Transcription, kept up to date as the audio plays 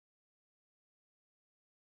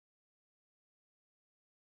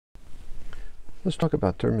Let's talk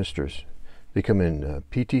about thermistors. They come in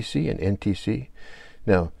PTC and NTC.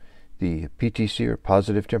 Now, the PTC are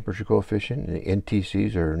positive temperature coefficient, and the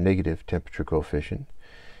NTCs are negative temperature coefficient.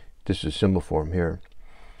 This is symbol form here.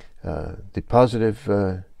 The positive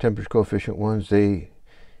temperature coefficient ones, the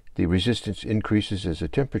resistance increases as the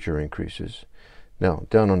temperature increases. Now,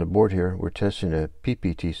 down on the board here, we're testing a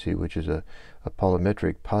PPTC, which is a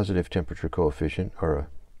polymetric positive temperature coefficient, or a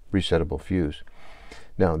resettable fuse.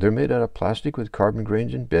 Now, they're made out of plastic with carbon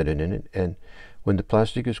grains embedded in it, and when the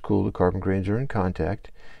plastic is cool, the carbon grains are in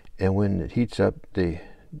contact, and when it heats up, due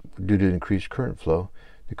to increased current flow,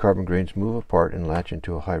 the carbon grains move apart and latch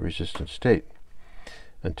into a high resistance state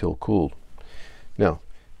until cooled. Now,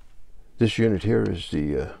 this unit here is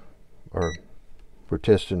we're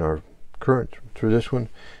testing our current through this one.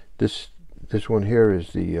 This one here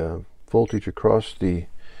is the voltage across the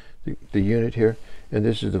unit here, and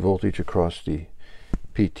this is the voltage across the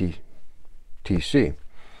PTCNTC.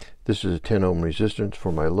 This is a 10 ohm resistance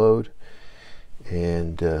for my load,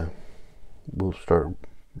 and we'll start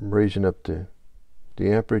raising up the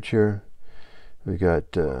amperage here. We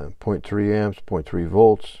got 0.3 amps, 0.3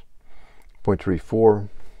 volts, 0.34.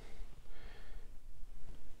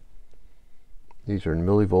 These are in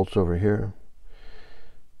millivolts over here.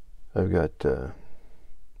 I've got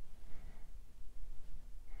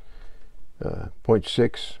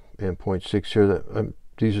 0.6 and 0.6 here.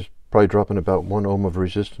 These are probably dropping about 1 ohm of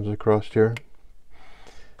resistance across here.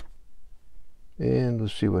 And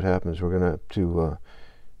let's see what happens. We're going up to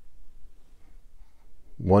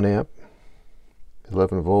 1 amp,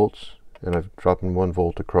 11 volts, and I've dropped 1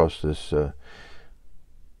 volt across this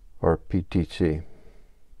RPTC.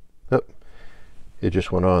 Oh, it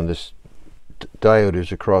just went on. This diode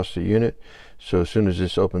is across the unit, so as soon as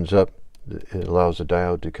this opens up, it allows the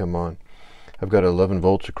diode to come on. I've got 11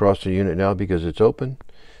 volts across the unit now because it's open.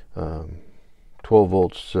 12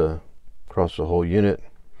 volts across the whole unit.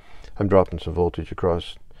 I'm dropping some voltage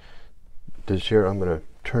across this here. I'm going to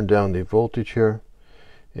turn down the voltage here,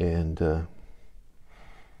 and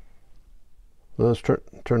let's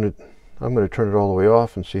turn it. I'm going to turn it all the way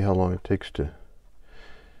off and see how long it takes to,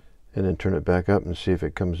 and then turn it back up and see if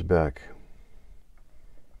it comes back.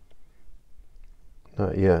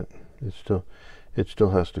 Not yet. It still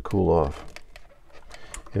has to cool off.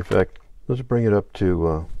 In fact, let's bring it up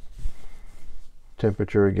to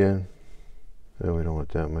temperature again. No, we don't want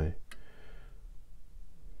that many.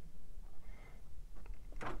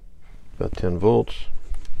 About 10 volts.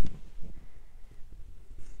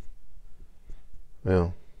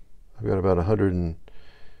 Well, I've got about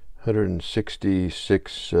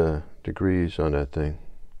 166 degrees on that thing.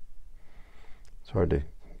 It's hard to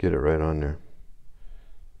get it right on there.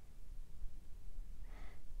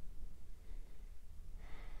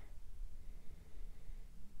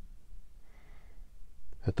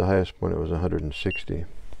 At the highest point, it was 160.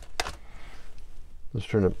 Let's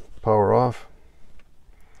turn the power off.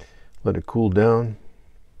 Let it cool down.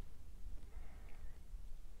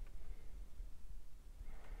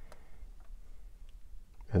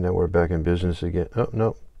 And now we're back in business again. Oh,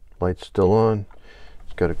 no, light's still on.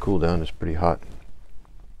 It's got to cool down. It's pretty hot.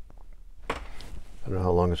 I don't know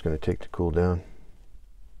how long it's going to take to cool down.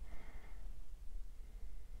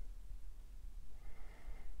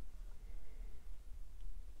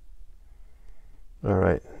 All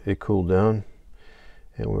right, it cooled down,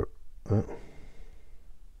 and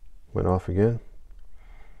went off again.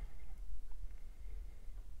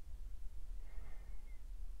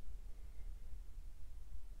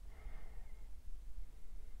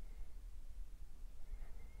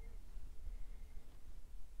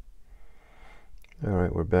 All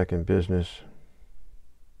right, we're back in business.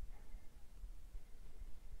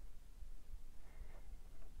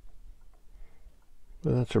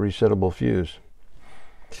 Well, that's a resettable fuse.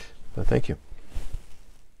 Thank you.